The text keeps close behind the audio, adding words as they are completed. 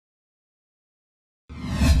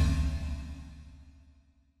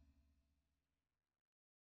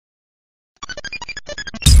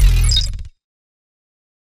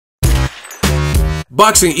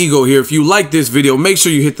Boxing Ego here. If you like this video, make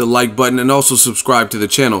sure you hit the like button and also subscribe to the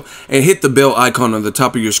channel and hit the bell icon on the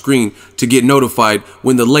top of your screen to get notified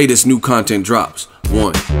when the latest new content drops.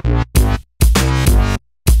 1.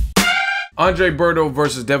 Andre Berto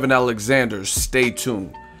versus Devon Alexander. Stay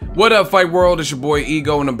tuned. What up, fight world? It's your boy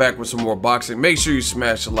Ego and I'm back with some more boxing. Make sure you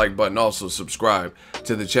smash the like button, also subscribe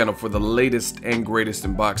to the channel for the latest and greatest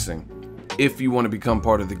in boxing. If you want to become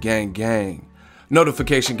part of the gang.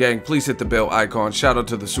 Notification gang, please hit the bell icon. Shout out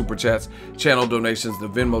to the super chats, channel donations, the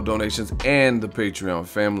Venmo donations, and the Patreon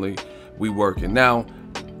family. We working. Now,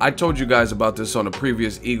 I told you guys about this on a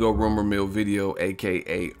previous Ego Rumor Mill video,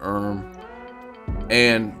 aka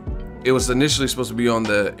and it was initially supposed to be on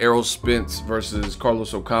the Errol Spence versus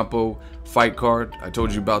Carlos Ocampo fight card. I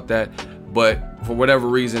told you about that, but for whatever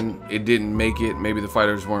reason, it didn't make it. Maybe the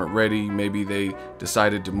fighters weren't ready. Maybe they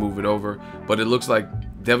decided to move it over. But it looks like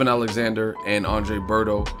Devon Alexander and Andre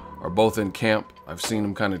Berto are both in camp. I've seen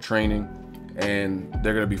them kind of training, and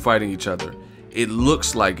they're going to be fighting each other. It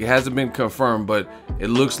looks like, it hasn't been confirmed, but it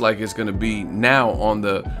looks like it's going to be now on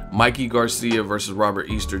the Mikey Garcia versus Robert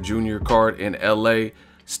Easter Jr. card in LA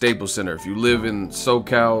Staples Center. If you live in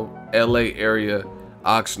SoCal, LA area,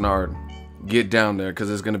 Oxnard, get down there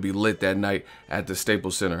because it's going to be lit that night at the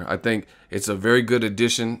Staples Center. I think it's a very good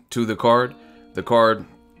addition to the card. The card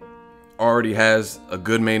already has a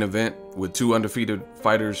good main event with two undefeated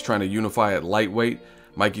fighters trying to unify at lightweight.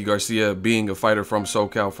 Mikey Garcia being a fighter from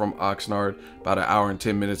SoCal, from Oxnard, about an hour and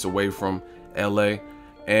 10 minutes away from LA.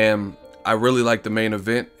 And I really like the main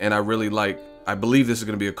event, and I believe this is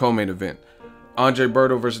going to be a co-main event. Andre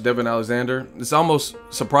Berto versus Devon Alexander. It's almost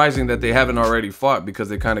surprising that they haven't already fought because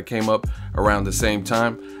they kind of came up around the same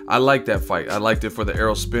time. I like that fight. I liked it for the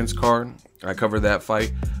Errol Spence card. I covered that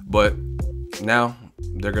fight, but now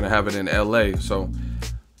they're going to have it in LA. So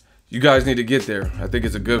you guys need to get there. I think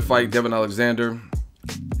it's a good fight. Devon Alexander,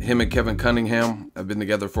 him and Kevin Cunningham have been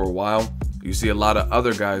together for a while. You see a lot of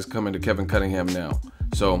other guys coming to Kevin Cunningham now.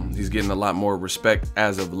 So he's getting a lot more respect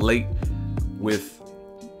as of late with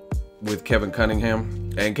Kevin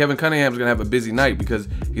Cunningham. And Kevin Cunningham's gonna have a busy night because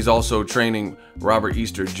he's also training Robert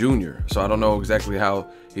Easter Jr. So I don't know exactly how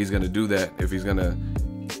he's gonna do that, if he's gonna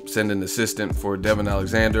send an assistant for Devon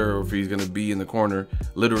Alexander or if he's gonna be in the corner,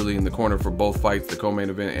 literally in the corner for both fights, the co-main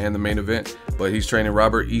event and the main event. But he's training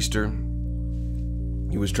Robert Easter.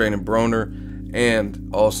 He was training Broner and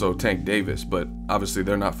also Tank Davis, but obviously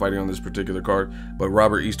they're not fighting on this particular card. But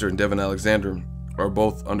Robert Easter and Devon Alexander are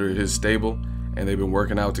both under his stable, and they've been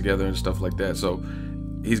working out together and stuff like that. So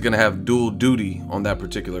he's gonna have dual duty on that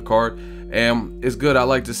particular card, and it's good. I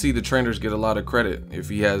like to see the trainers get a lot of credit. If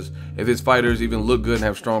his fighters even look good and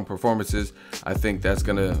have strong performances, I think that's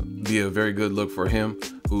gonna be a very good look for him,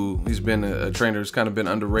 who he's been a trainer who's kind of been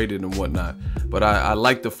underrated and whatnot. But I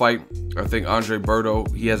like the fight. I think Andre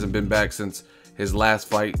Berto, he hasn't been back since his last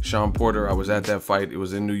fight, Sean Porter. I was at that fight. It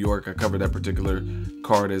was in New York. I covered that particular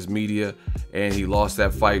card as media, and he lost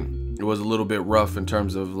that fight. It was a little bit rough in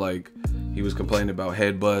terms of, like, he was complaining about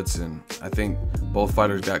headbutts, and I think both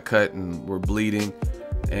fighters got cut and were bleeding.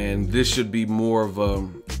 And this should be more of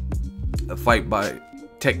a fight by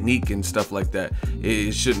technique and stuff like that.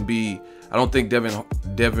 It shouldn't be. I don't think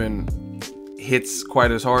Devon hits quite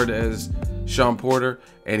as hard as Sean Porter,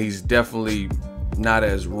 and he's definitely not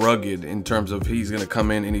as rugged in terms of he's gonna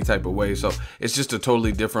come in any type of way. So it's just a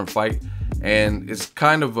totally different fight, and it's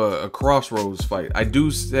kind of a crossroads fight. I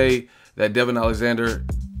do say that Devon Alexander,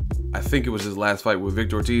 I think it was his last fight with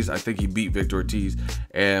Victor Ortiz. I think he beat Victor Ortiz,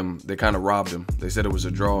 and they kind of robbed him. They said it was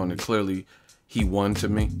a draw, and clearly he won to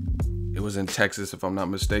me. It was in Texas, if I'm not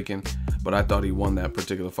mistaken, but I thought he won that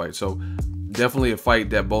particular fight. So definitely a fight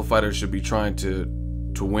that both fighters should be trying to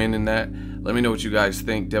win in that. Let me know what you guys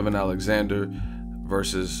think. Devon Alexander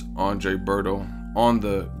versus Andre Berto on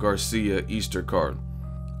the Garcia Easter card.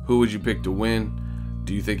 Who would you pick to win?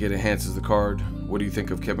 Do you think it enhances the card? What do you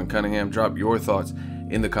think of Kevin Cunningham? Drop your thoughts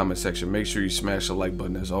in the comment section. Make sure you smash the like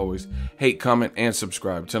button as always. Hate, comment, and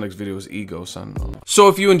subscribe. Till next video is Ego signing off. So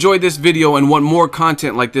if you enjoyed this video and want more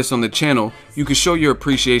content like this on the channel, you can show your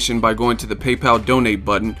appreciation by going to the PayPal donate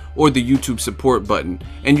button or the YouTube support button,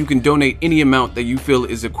 and you can donate any amount that you feel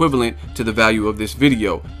is equivalent to the value of this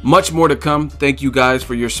video. Much more to come. Thank you guys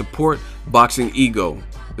for your support. Boxing Ego,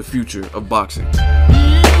 the future of boxing.